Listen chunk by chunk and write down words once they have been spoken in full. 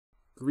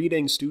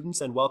Greetings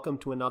students and welcome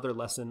to another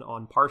lesson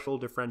on partial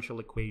differential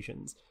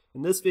equations.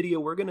 In this video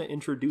we're going to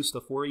introduce the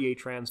Fourier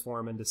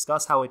transform and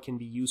discuss how it can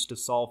be used to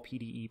solve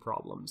PDE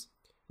problems.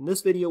 In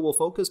this video we'll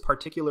focus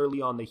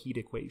particularly on the heat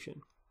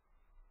equation.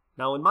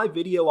 Now in my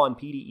video on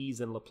PDEs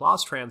and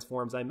Laplace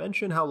transforms I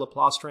mentioned how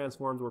Laplace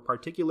transforms were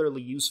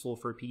particularly useful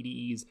for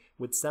PDEs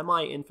with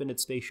semi-infinite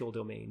spatial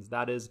domains,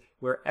 that is,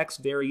 where x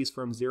varies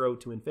from 0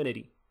 to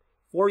infinity.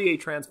 Fourier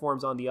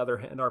transforms, on the other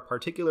hand, are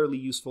particularly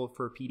useful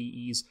for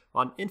PDEs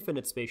on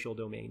infinite spatial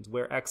domains,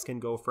 where x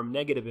can go from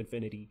negative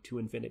infinity to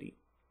infinity.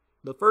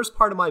 The first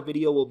part of my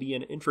video will be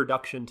an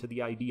introduction to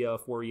the idea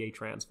of Fourier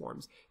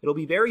transforms. It'll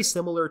be very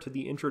similar to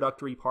the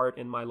introductory part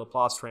in my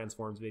Laplace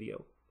transforms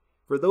video.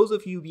 For those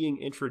of you being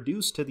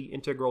introduced to the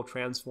integral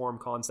transform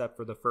concept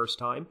for the first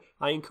time,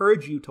 I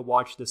encourage you to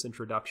watch this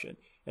introduction.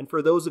 And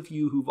for those of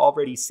you who've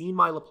already seen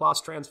my Laplace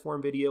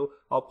transform video,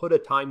 I'll put a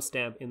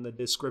timestamp in the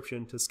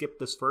description to skip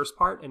this first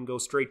part and go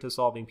straight to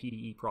solving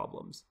PDE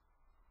problems.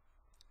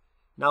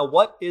 Now,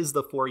 what is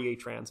the Fourier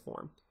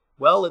transform?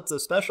 Well, it's a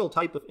special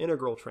type of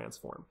integral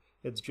transform.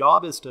 Its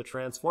job is to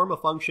transform a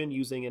function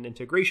using an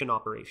integration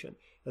operation.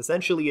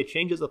 Essentially, it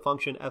changes a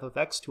function f of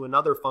x to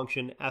another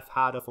function f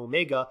hat of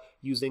omega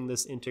using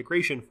this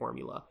integration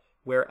formula,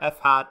 where f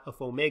hat of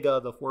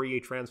omega, the Fourier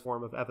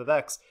transform of f of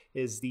x,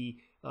 is the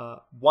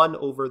 1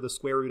 over the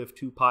square root of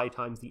 2 pi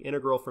times the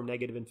integral from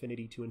negative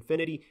infinity to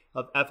infinity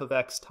of f of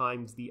x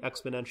times the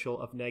exponential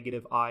of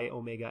negative I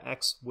omega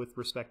x with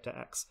respect to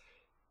x.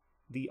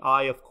 The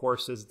I, of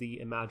course, is the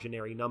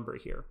imaginary number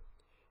here.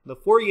 The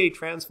Fourier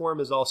transform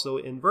is also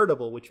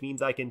invertible, which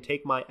means I can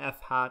take my f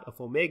hat of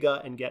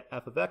omega and get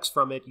f of x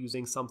from it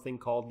using something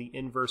called the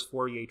inverse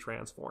Fourier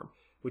transform,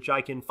 which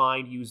I can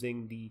find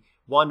using the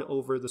 1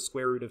 over the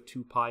square root of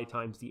 2 pi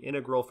times the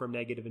integral from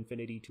negative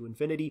infinity to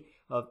infinity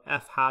of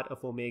f hat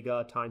of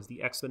omega times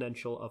the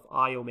exponential of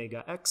I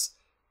omega x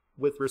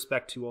with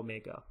respect to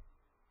omega.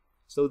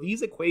 So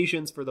these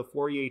equations for the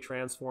Fourier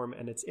transform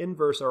and its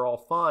inverse are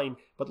all fine,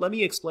 but let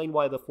me explain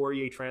why the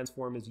Fourier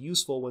transform is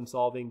useful when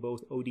solving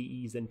both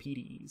ODEs and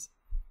PDEs.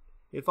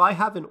 If I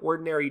have an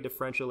ordinary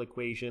differential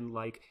equation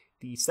like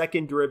the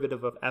second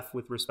derivative of f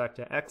with respect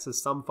to x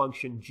is some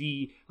function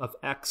g of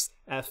x,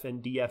 f,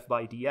 and df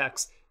by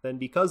dx, then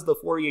because the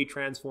Fourier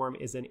transform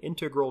is an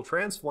integral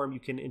transform,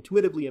 you can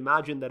intuitively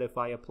imagine that if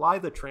I apply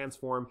the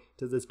transform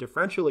to this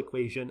differential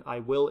equation, I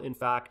will in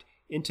fact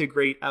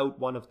integrate out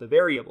one of the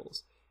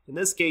variables. In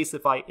this case,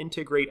 if I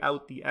integrate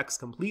out the x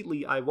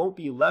completely, I won't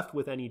be left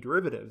with any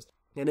derivatives.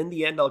 And in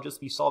the end, I'll just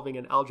be solving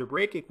an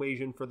algebraic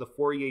equation for the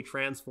Fourier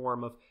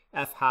transform of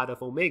f hat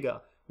of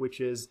omega,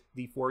 which is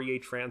the Fourier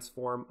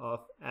transform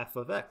of f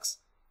of x.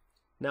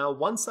 Now,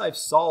 once I've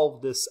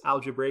solved this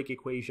algebraic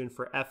equation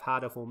for f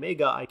hat of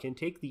omega, I can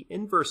take the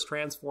inverse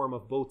transform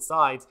of both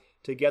sides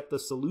to get the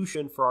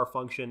solution for our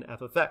function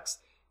f of x.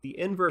 The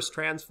inverse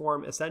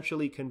transform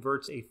essentially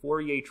converts a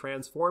Fourier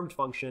transformed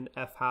function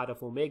f hat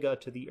of omega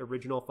to the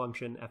original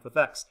function f of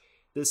x.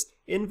 This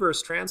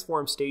inverse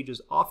transform stage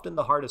is often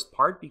the hardest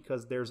part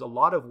because there's a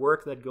lot of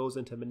work that goes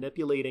into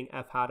manipulating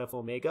f hat of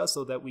omega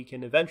so that we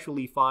can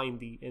eventually find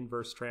the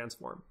inverse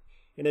transform.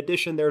 In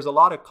addition, there's a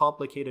lot of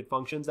complicated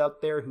functions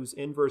out there whose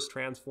inverse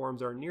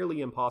transforms are nearly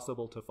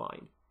impossible to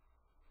find.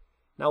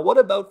 Now, what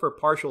about for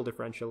partial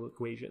differential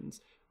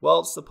equations?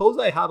 Well, suppose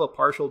I have a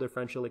partial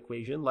differential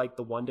equation like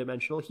the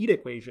one-dimensional heat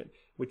equation,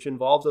 which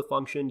involves a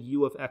function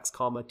u of x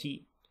comma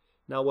t.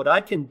 Now, what I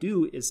can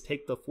do is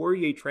take the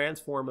Fourier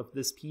transform of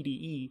this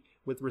PDE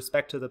with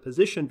respect to the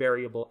position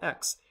variable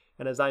x.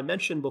 And as I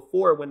mentioned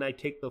before, when I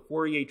take the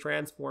Fourier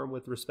transform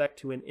with respect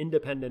to an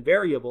independent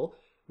variable,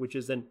 which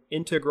is an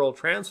integral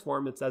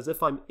transform, it's as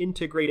if I'm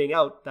integrating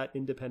out that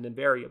independent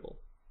variable.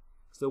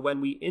 So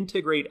when we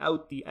integrate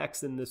out the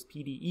x in this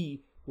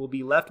PDE, we'll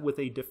be left with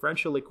a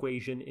differential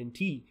equation in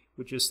t,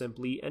 which is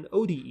simply an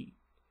ODE.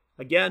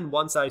 Again,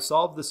 once I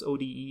solve this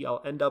ODE,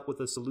 I'll end up with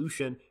a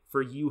solution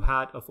for u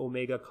hat of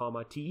omega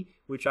comma t,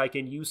 which I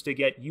can use to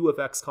get u of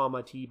x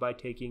comma t by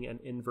taking an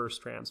inverse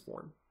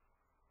transform.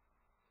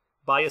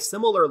 By a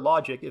similar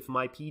logic, if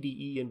my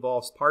PDE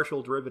involves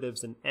partial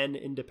derivatives in n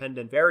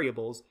independent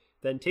variables,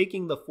 then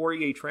taking the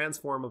Fourier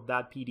transform of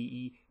that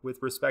PDE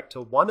with respect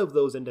to one of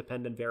those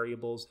independent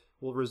variables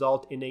will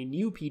result in a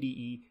new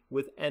PDE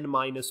with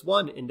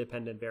n-1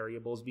 independent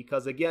variables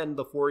because, again,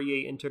 the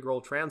Fourier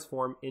integral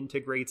transform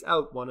integrates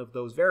out one of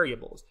those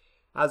variables.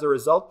 As a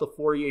result, the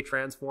Fourier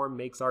transform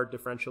makes our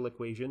differential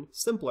equation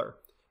simpler.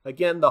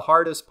 Again, the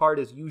hardest part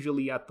is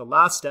usually at the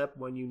last step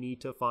when you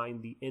need to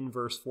find the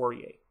inverse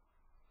Fourier.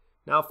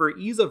 Now, for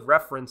ease of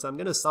reference, I'm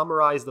going to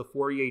summarize the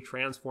Fourier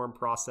transform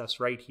process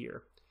right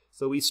here.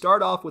 So we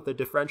start off with a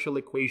differential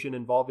equation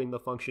involving the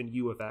function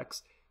u of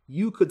x.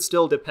 U could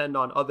still depend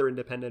on other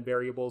independent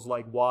variables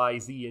like y,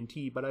 z, and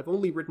t, but I've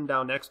only written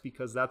down x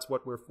because that's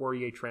what we're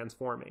Fourier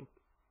transforming.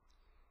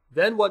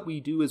 Then what we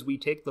do is we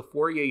take the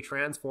Fourier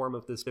transform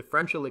of this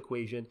differential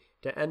equation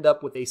to end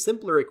up with a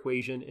simpler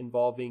equation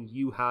involving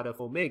u hat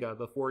of omega,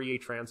 the Fourier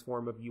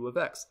transform of u of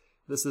x.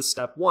 This is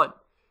step 1.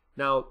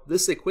 Now,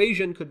 this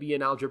equation could be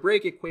an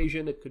algebraic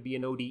equation, it could be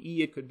an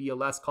ODE, it could be a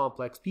less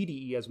complex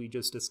PDE as we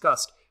just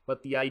discussed,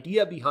 but the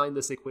idea behind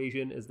this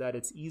equation is that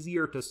it's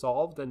easier to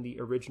solve than the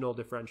original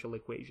differential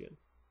equation.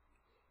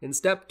 In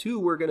step 2,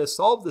 we're going to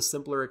solve the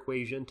simpler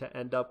equation to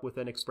end up with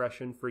an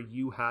expression for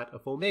u hat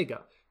of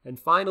omega. And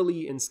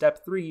finally, in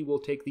step 3, we'll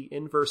take the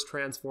inverse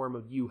transform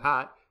of u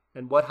hat.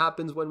 And what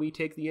happens when we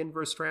take the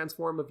inverse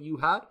transform of u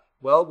hat?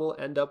 Well, we'll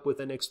end up with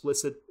an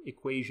explicit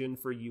equation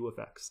for u of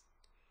x.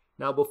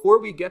 Now, before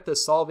we get to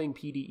solving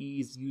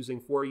PDEs using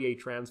Fourier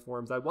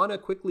transforms, I want to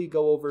quickly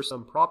go over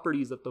some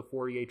properties of the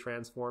Fourier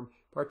transform,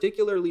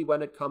 particularly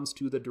when it comes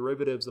to the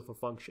derivatives of a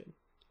function.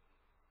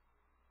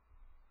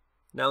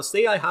 Now,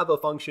 say I have a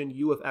function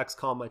u of x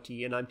comma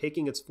t, and I'm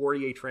taking its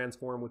Fourier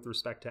transform with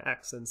respect to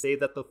x, and say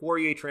that the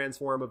Fourier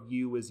transform of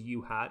u is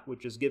u hat,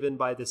 which is given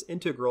by this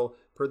integral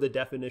per the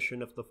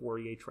definition of the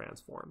Fourier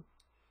transform.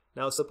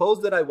 Now,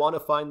 suppose that I want to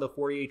find the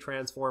Fourier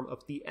transform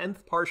of the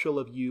nth partial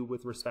of u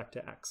with respect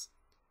to x.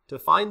 To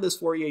find this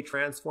Fourier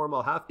transform,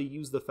 I'll have to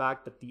use the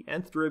fact that the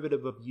nth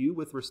derivative of u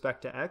with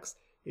respect to x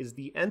is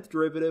the nth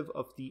derivative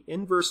of the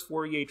inverse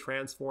Fourier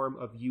transform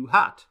of u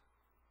hat.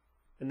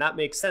 And that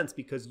makes sense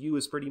because u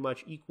is pretty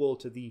much equal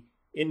to the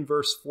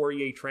inverse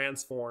Fourier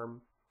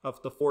transform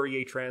of the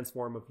Fourier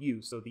transform of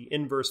u, so the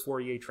inverse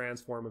Fourier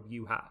transform of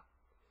u hat.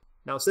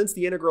 Now, since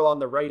the integral on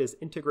the right is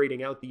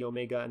integrating out the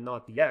omega and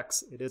not the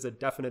x, it is a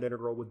definite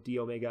integral with d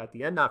omega at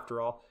the end after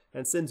all,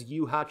 and since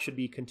u hat should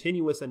be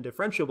continuous and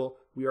differentiable,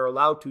 we are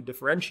allowed to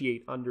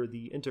differentiate under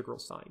the integral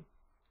sign.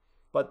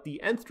 But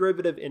the nth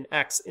derivative in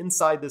x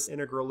inside this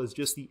integral is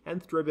just the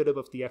nth derivative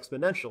of the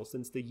exponential.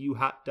 Since the u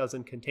hat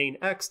doesn't contain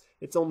x,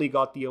 it's only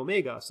got the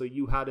omega, so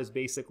u hat is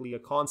basically a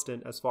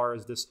constant as far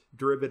as this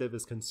derivative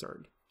is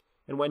concerned.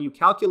 And when you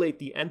calculate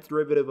the nth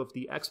derivative of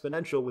the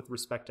exponential with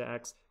respect to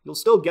x, you'll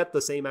still get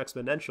the same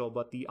exponential,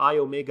 but the I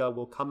omega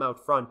will come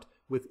out front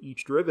with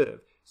each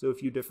derivative. So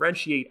if you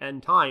differentiate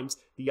n times,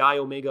 the I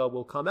omega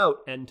will come out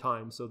n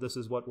times, so this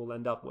is what we'll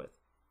end up with.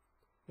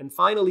 And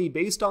finally,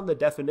 based on the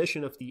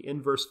definition of the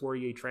inverse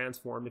Fourier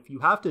transform, if you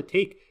have to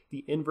take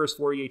the inverse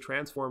Fourier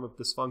transform of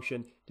this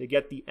function to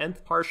get the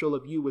nth partial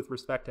of u with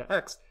respect to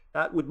x,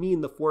 that would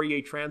mean the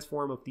Fourier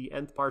transform of the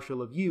nth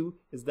partial of u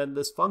is then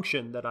this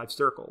function that I've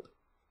circled.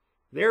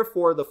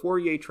 Therefore, the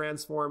Fourier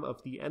transform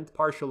of the nth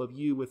partial of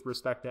u with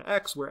respect to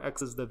x, where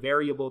x is the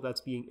variable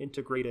that's being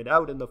integrated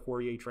out in the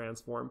Fourier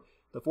transform,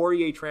 the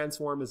Fourier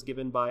transform is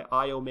given by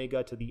I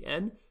omega to the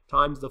n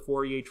times the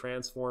Fourier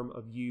transform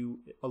of u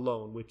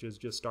alone, which is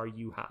just our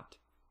u hat.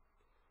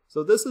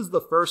 So this is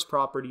the first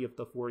property of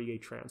the Fourier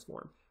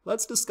transform.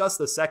 Let's discuss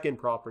the second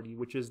property,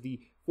 which is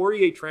the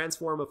Fourier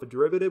transform of a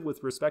derivative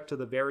with respect to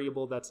the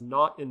variable that's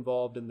not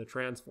involved in the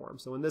transform.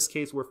 So in this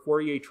case, we're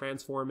Fourier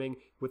transforming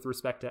with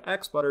respect to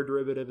x, but our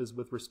derivative is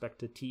with respect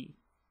to t.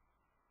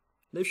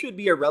 This should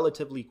be a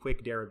relatively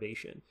quick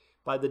derivation.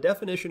 By the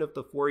definition of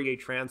the Fourier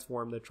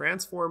transform, the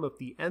transform of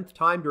the nth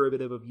time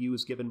derivative of u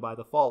is given by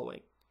the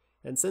following.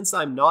 And since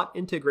I'm not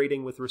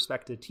integrating with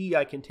respect to t,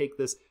 I can take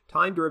this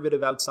time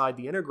derivative outside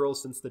the integral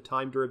since the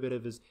time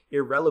derivative is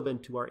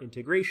irrelevant to our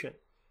integration.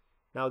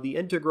 Now the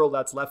integral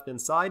that's left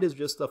inside is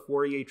just the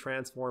Fourier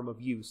transform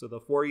of u. So the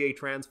Fourier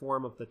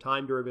transform of the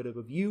time derivative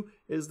of u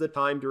is the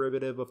time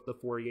derivative of the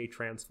Fourier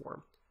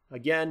transform.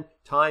 Again,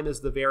 time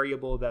is the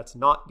variable that's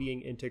not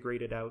being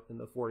integrated out in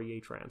the Fourier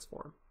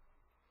transform.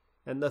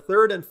 And the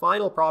third and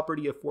final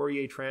property of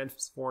Fourier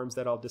transforms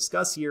that I'll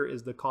discuss here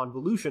is the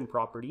convolution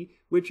property,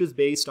 which is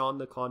based on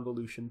the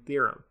convolution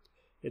theorem.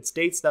 It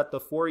states that the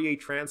Fourier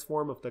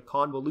transform of the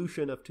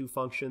convolution of two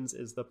functions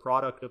is the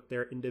product of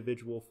their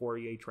individual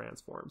Fourier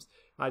transforms.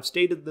 I've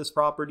stated this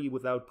property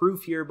without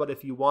proof here, but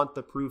if you want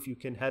the proof, you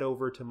can head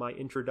over to my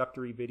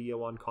introductory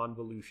video on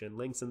convolution,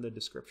 links in the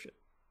description.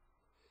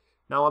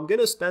 Now I'm going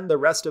to spend the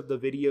rest of the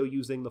video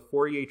using the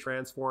Fourier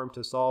transform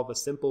to solve a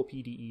simple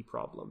PDE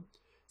problem.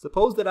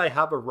 Suppose that I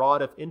have a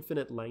rod of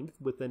infinite length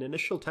with an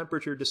initial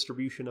temperature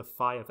distribution of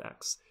phi of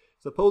x.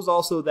 Suppose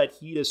also that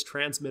heat is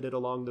transmitted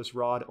along this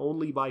rod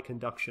only by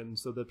conduction,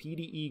 so the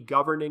PDE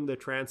governing the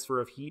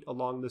transfer of heat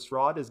along this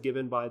rod is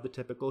given by the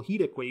typical heat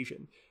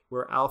equation,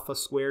 where alpha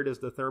squared is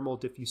the thermal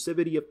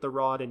diffusivity of the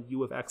rod and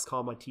u of x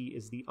comma t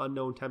is the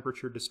unknown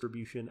temperature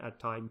distribution at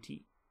time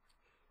t.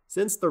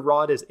 Since the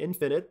rod is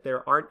infinite,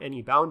 there aren't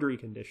any boundary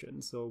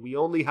conditions, so we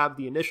only have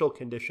the initial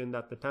condition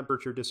that the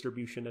temperature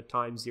distribution at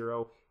time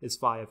 0 is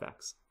phi of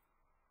x.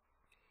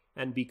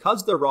 And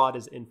because the rod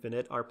is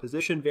infinite, our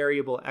position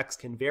variable x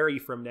can vary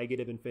from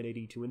negative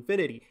infinity to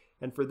infinity,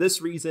 and for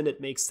this reason it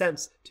makes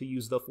sense to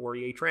use the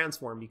Fourier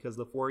transform, because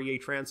the Fourier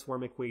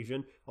transform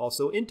equation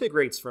also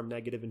integrates from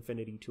negative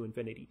infinity to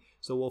infinity.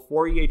 So we'll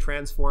Fourier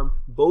transform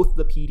both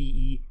the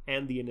PDE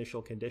and the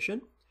initial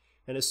condition.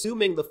 And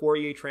assuming the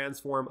Fourier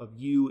transform of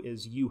u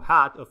is u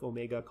hat of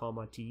omega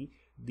comma t,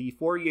 the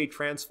Fourier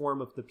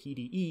transform of the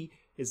PDE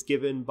is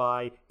given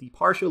by the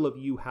partial of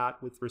u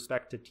hat with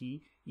respect to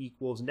t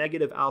equals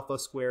negative alpha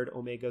squared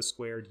omega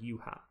squared u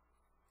hat,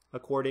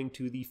 according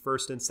to the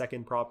first and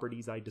second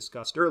properties I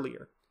discussed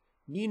earlier.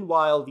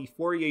 Meanwhile, the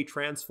Fourier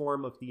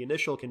transform of the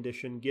initial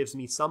condition gives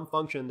me some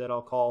function that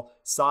I'll call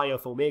psi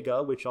of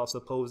omega, which I'll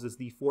suppose is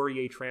the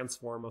Fourier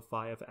transform of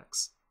phi of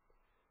x.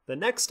 The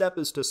next step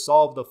is to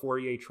solve the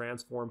Fourier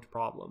transformed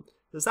problem.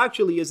 This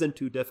actually isn't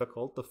too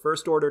difficult. The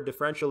first order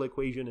differential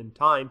equation in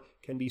time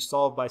can be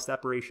solved by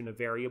separation of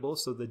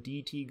variables, so the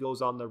dt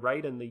goes on the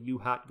right and the u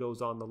hat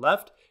goes on the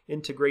left.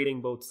 Integrating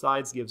both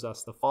sides gives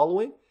us the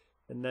following.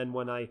 And then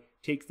when I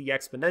take the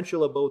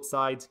exponential of both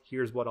sides,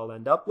 here's what I'll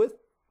end up with,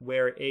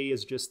 where a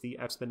is just the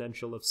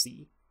exponential of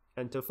c.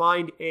 And to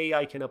find a,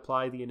 I can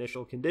apply the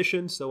initial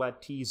condition, so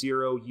at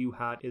t0, u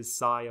hat is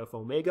psi of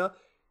omega,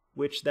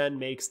 which then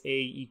makes a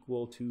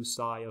equal to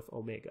psi of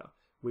omega,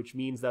 which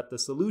means that the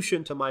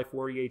solution to my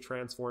Fourier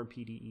transform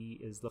PDE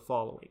is the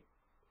following.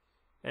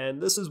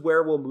 And this is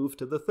where we'll move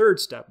to the third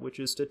step, which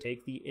is to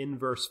take the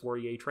inverse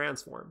Fourier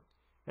transform.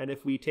 And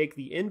if we take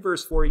the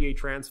inverse Fourier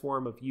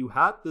transform of u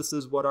hat, this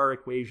is what our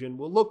equation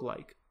will look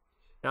like.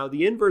 Now,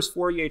 the inverse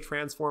Fourier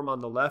transform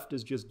on the left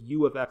is just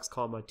u of x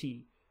comma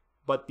t,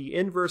 but the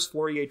inverse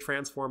Fourier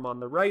transform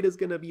on the right is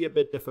going to be a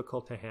bit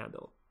difficult to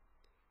handle.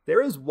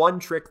 There is one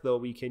trick, though,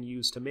 we can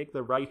use to make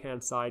the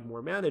right-hand side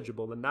more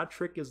manageable, and that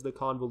trick is the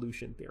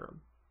convolution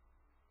theorem.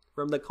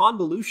 From the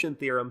convolution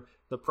theorem,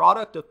 the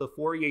product of the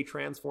Fourier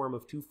transform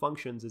of two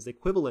functions is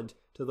equivalent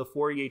to the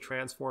Fourier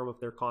transform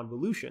of their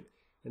convolution.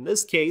 In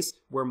this case,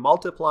 we're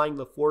multiplying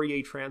the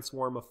Fourier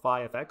transform of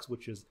phi of x,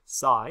 which is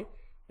psi,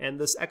 and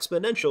this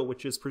exponential,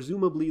 which is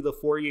presumably the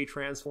Fourier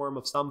transform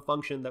of some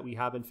function that we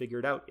haven't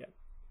figured out yet.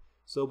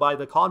 So by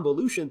the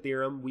convolution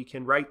theorem, we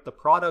can write the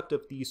product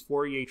of these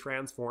Fourier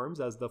transforms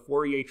as the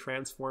Fourier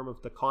transform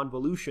of the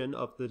convolution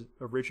of the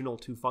original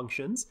two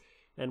functions,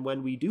 and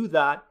when we do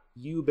that,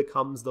 u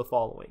becomes the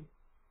following.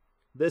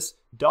 This ...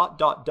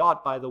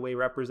 by the way,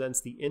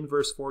 represents the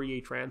inverse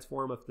Fourier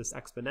transform of this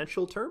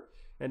exponential term,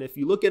 and if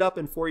you look it up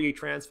in Fourier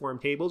transform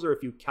tables, or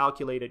if you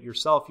calculate it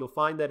yourself, you'll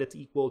find that it's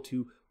equal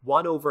to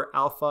 1 over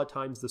alpha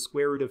times the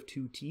square root of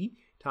 2t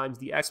times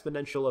the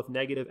exponential of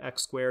negative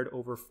x squared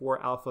over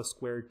 4 alpha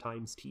squared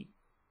times t.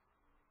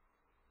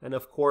 And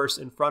of course,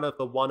 in front of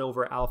the 1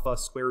 over alpha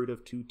square root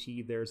of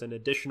 2t, there's an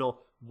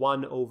additional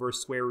 1 over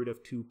square root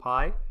of 2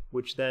 pi,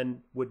 which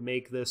then would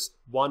make this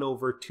 1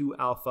 over 2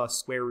 alpha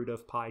square root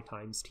of pi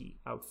times t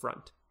out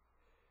front.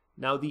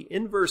 Now, the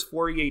inverse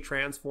Fourier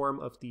transform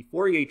of the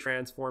Fourier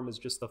transform is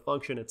just the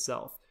function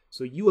itself.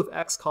 So u of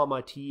x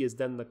comma t is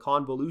then the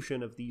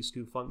convolution of these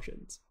two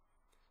functions.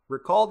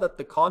 Recall that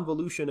the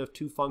convolution of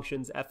two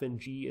functions f and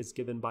g is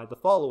given by the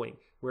following,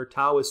 where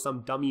tau is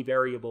some dummy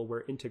variable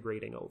we're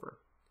integrating over.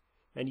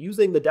 And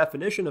using the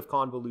definition of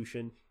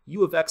convolution,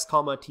 u of x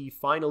comma t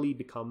finally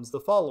becomes the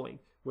following,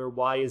 where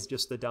y is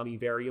just the dummy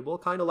variable,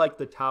 kind of like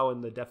the tau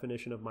in the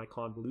definition of my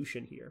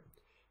convolution here.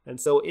 And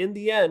so in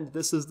the end,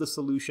 this is the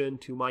solution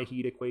to my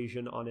heat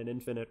equation on an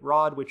infinite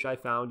rod, which I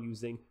found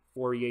using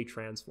Fourier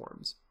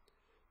transforms.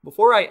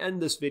 Before I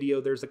end this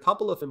video, there's a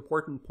couple of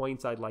important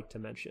points I'd like to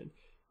mention.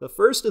 The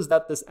first is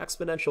that this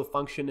exponential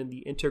function in the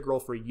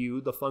integral for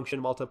u, the function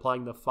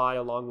multiplying the phi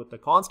along with the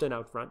constant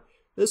out front,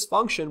 this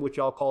function, which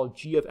I'll call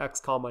g of x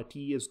comma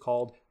t, is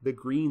called the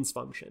Green's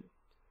function.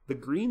 The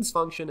Green's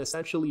function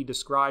essentially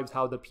describes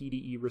how the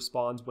PDE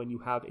responds when you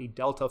have a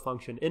delta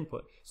function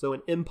input, so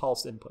an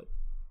impulse input.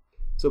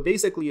 So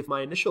basically, if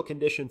my initial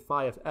condition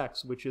phi of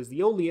x, which is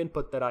the only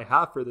input that I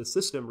have for this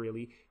system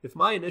really, if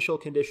my initial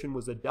condition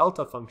was a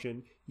delta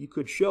function, you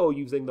could show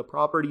using the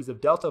properties of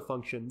delta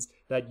functions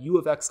that u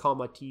of x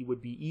comma t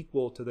would be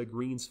equal to the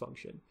Green's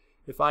function.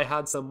 If I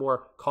had some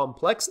more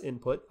complex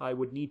input, I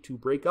would need to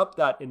break up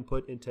that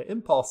input into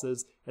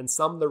impulses and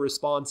sum the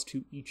response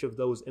to each of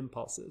those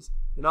impulses.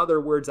 In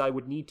other words, I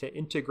would need to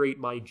integrate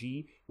my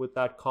g with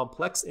that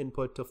complex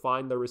input to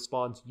find the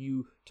response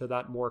u to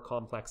that more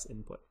complex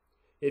input.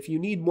 If you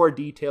need more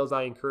details,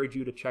 I encourage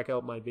you to check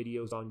out my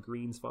videos on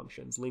Green's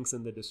functions, links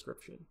in the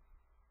description.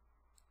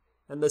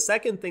 And the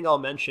second thing I'll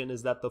mention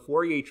is that the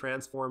Fourier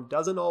transform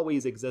doesn't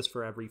always exist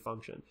for every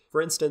function.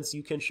 For instance,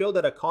 you can show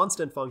that a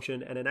constant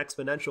function and an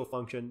exponential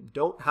function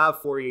don't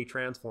have Fourier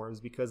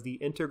transforms because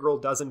the integral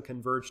doesn't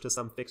converge to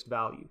some fixed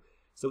value.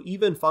 So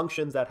even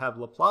functions that have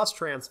Laplace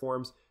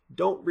transforms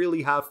don't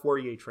really have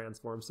Fourier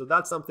transforms, so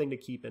that's something to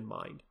keep in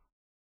mind.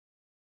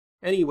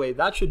 Anyway,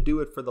 that should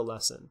do it for the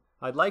lesson.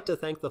 I'd like to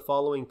thank the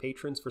following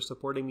patrons for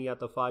supporting me at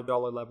the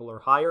 $5 level or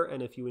higher,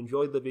 and if you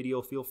enjoyed the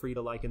video, feel free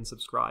to like and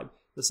subscribe.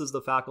 This is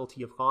the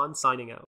Faculty of Khan, signing out.